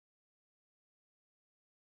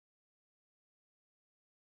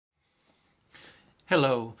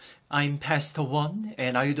Hello, I'm Pastor Won,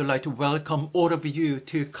 and I would like to welcome all of you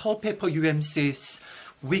to Culpeper UMC's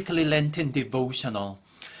weekly Lenten Devotional.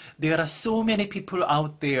 There are so many people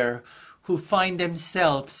out there who find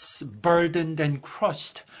themselves burdened and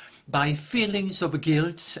crushed by feelings of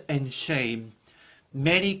guilt and shame.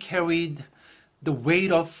 Many carried the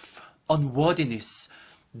weight of unworthiness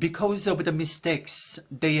because of the mistakes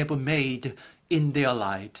they have made in their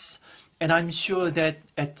lives. And I'm sure that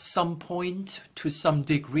at some point, to some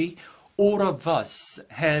degree, all of us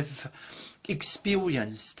have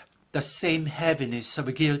experienced the same heaviness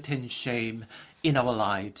of guilt and shame in our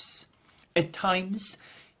lives. At times,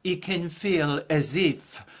 it can feel as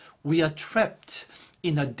if we are trapped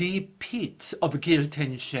in a deep pit of guilt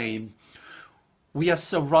and shame. We are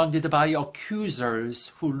surrounded by accusers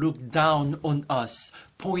who look down on us,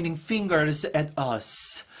 pointing fingers at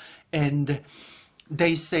us, and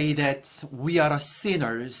they say that we are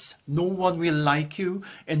sinners. No one will like you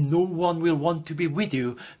and no one will want to be with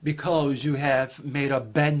you because you have made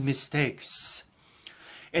bad mistakes.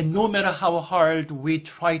 And no matter how hard we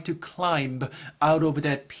try to climb out of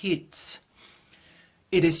that pit,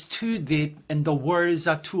 it is too deep and the walls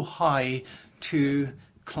are too high to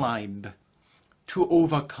climb, to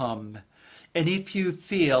overcome. And if you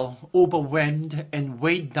feel overwhelmed and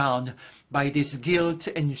weighed down by this guilt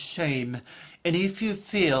and shame, and if you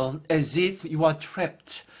feel as if you are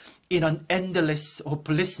trapped in an endless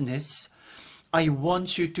hopelessness, I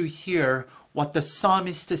want you to hear what the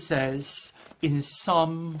psalmist says in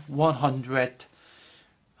Psalm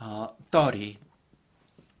 130.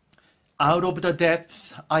 Out of the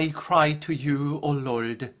depth I cry to you, O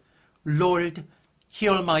Lord. Lord,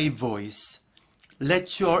 hear my voice.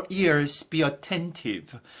 Let your ears be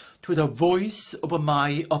attentive to the voice of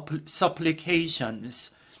my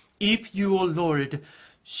supplications. If you, O Lord,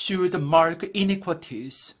 should mark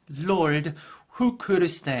iniquities, Lord, who could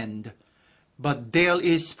stand? But there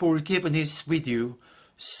is forgiveness with you,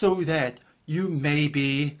 so that you may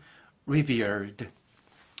be revered.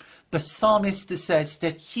 The psalmist says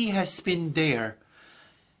that he has been there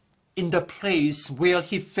in the place where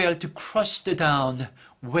he felt crushed down,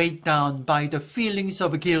 weighed down by the feelings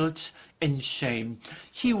of guilt and shame.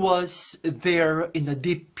 He was there in the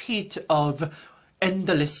deep pit of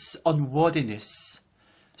endless unworthiness.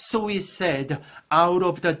 So he said, out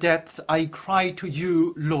of the depth I cry to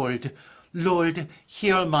you, Lord. Lord,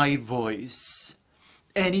 hear my voice.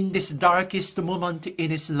 And in this darkest moment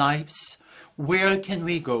in his lives, where can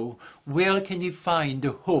we go? Where can we find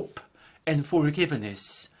hope and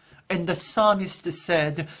forgiveness? And the psalmist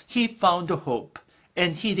said he found hope,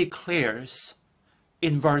 and he declares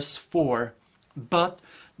in verse 4, but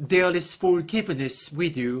there is forgiveness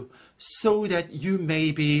with you, so that you may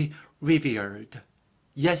be revered.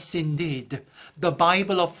 Yes, indeed, the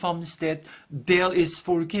Bible affirms that there is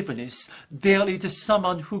forgiveness. There is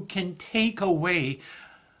someone who can take away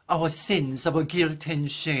our sins, our guilt and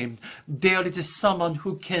shame. There is someone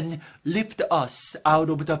who can lift us out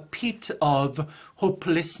of the pit of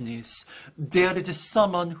hopelessness. There is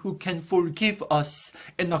someone who can forgive us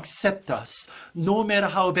and accept us, no matter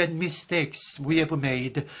how bad mistakes we have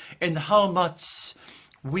made and how much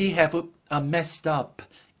we have messed up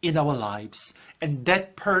in our lives. And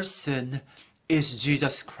that person is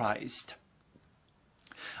Jesus Christ.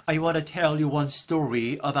 I want to tell you one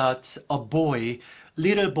story about a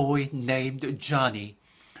little boy named Johnny.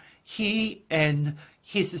 He and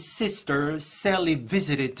his sister Sally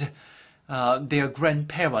visited their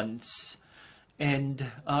grandparents,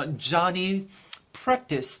 and Johnny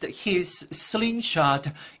practiced his slingshot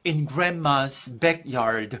in Grandma's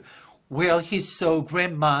backyard, where he saw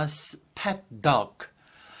Grandma's pet dog.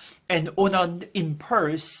 And on an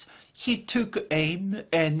impulse, he took aim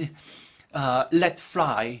and let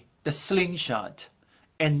fly the slingshot,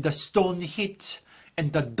 and the stone hit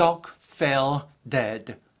and the dog fell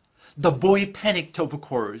dead. The boy panicked, of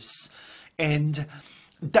course, and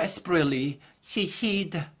desperately he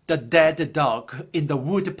hid the dead dog in the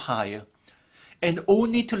wood pile, and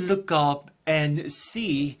only to look up and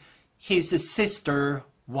see his sister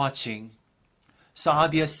watching. So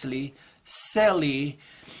obviously, Sally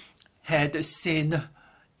had seen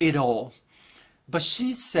it all, but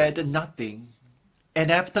she said nothing. And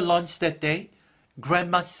after lunch that day,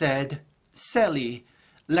 Grandma said, Sally,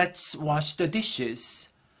 let's wash the dishes.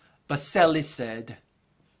 But Sally said,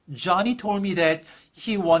 Johnny told me that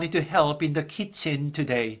he wanted to help in the kitchen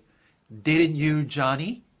today. Didn't you,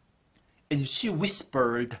 Johnny? And she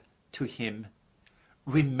whispered to him,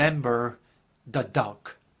 remember the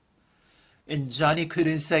dog. And Johnny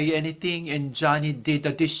couldn't say anything, and Johnny did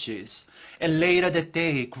the dishes. And later that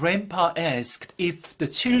day, Grandpa asked if the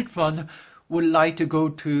children would like to go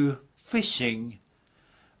to fishing.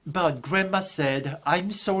 But Grandma said,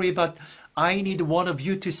 I'm sorry, but I need one of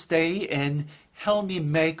you to stay and help me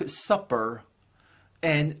make supper.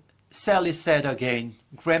 And Sally said again,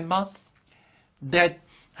 Grandma, that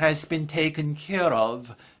has been taken care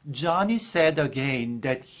of. Johnny said again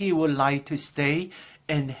that he would like to stay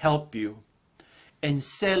and help you. And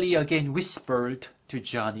Sally again whispered to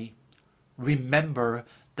Johnny, remember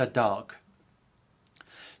the dog.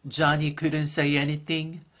 Johnny couldn't say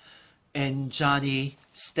anything, and Johnny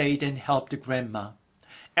stayed and helped Grandma.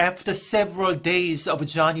 After several days of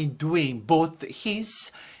Johnny doing both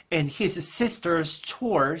his and his sister's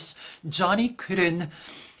chores, Johnny couldn't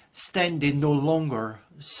stand it no longer.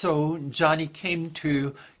 So Johnny came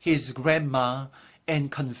to his grandma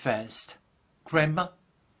and confessed, Grandma,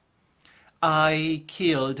 I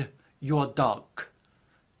killed your dog.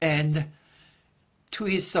 And to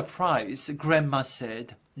his surprise, Grandma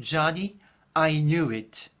said, Johnny, I knew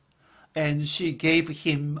it. And she gave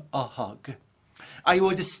him a hug. I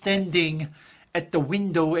was standing at the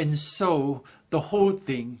window and saw the whole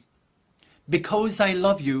thing. Because I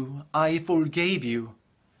love you, I forgave you.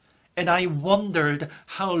 And I wondered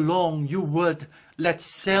how long you would let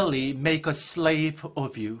Sally make a slave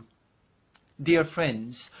of you. Dear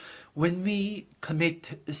friends, when we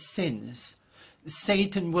commit sins,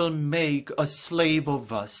 Satan will make a slave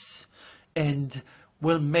of us and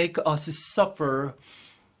will make us suffer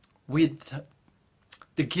with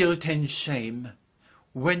the guilt and shame.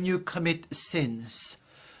 When you commit sins,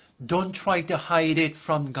 don't try to hide it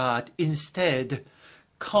from God. Instead,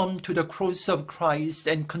 come to the cross of Christ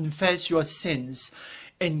and confess your sins.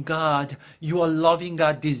 And God, your loving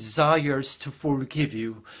God, desires to forgive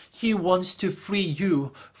you. He wants to free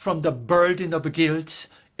you from the burden of guilt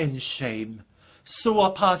and shame. So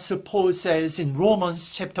Apostle Paul says in Romans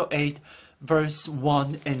chapter 8, verse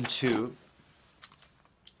 1 and 2.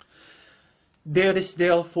 There is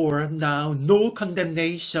therefore now no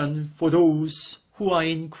condemnation for those who are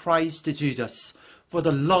in Christ Jesus. For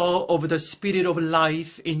the law of the Spirit of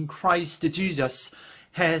life in Christ Jesus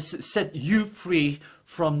has set you free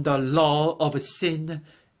from the law of sin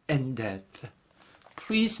and death.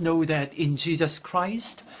 Please know that in Jesus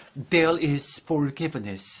Christ there is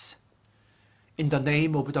forgiveness. In the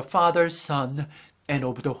name of the Father, Son, and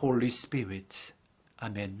of the Holy Spirit.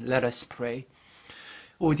 Amen. Let us pray.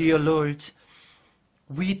 O dear Lord,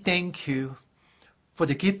 we thank you for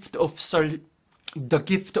the gift of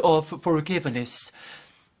forgiveness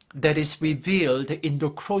that is revealed in the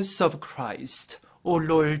cross of Christ. O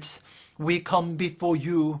Lord, we come before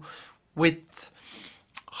you with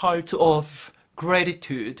heart of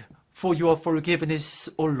gratitude for your forgiveness,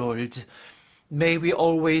 O Lord. May we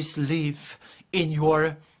always live in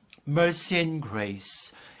your mercy and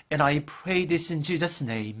grace. And I pray this in Jesus'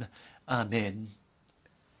 name. Amen.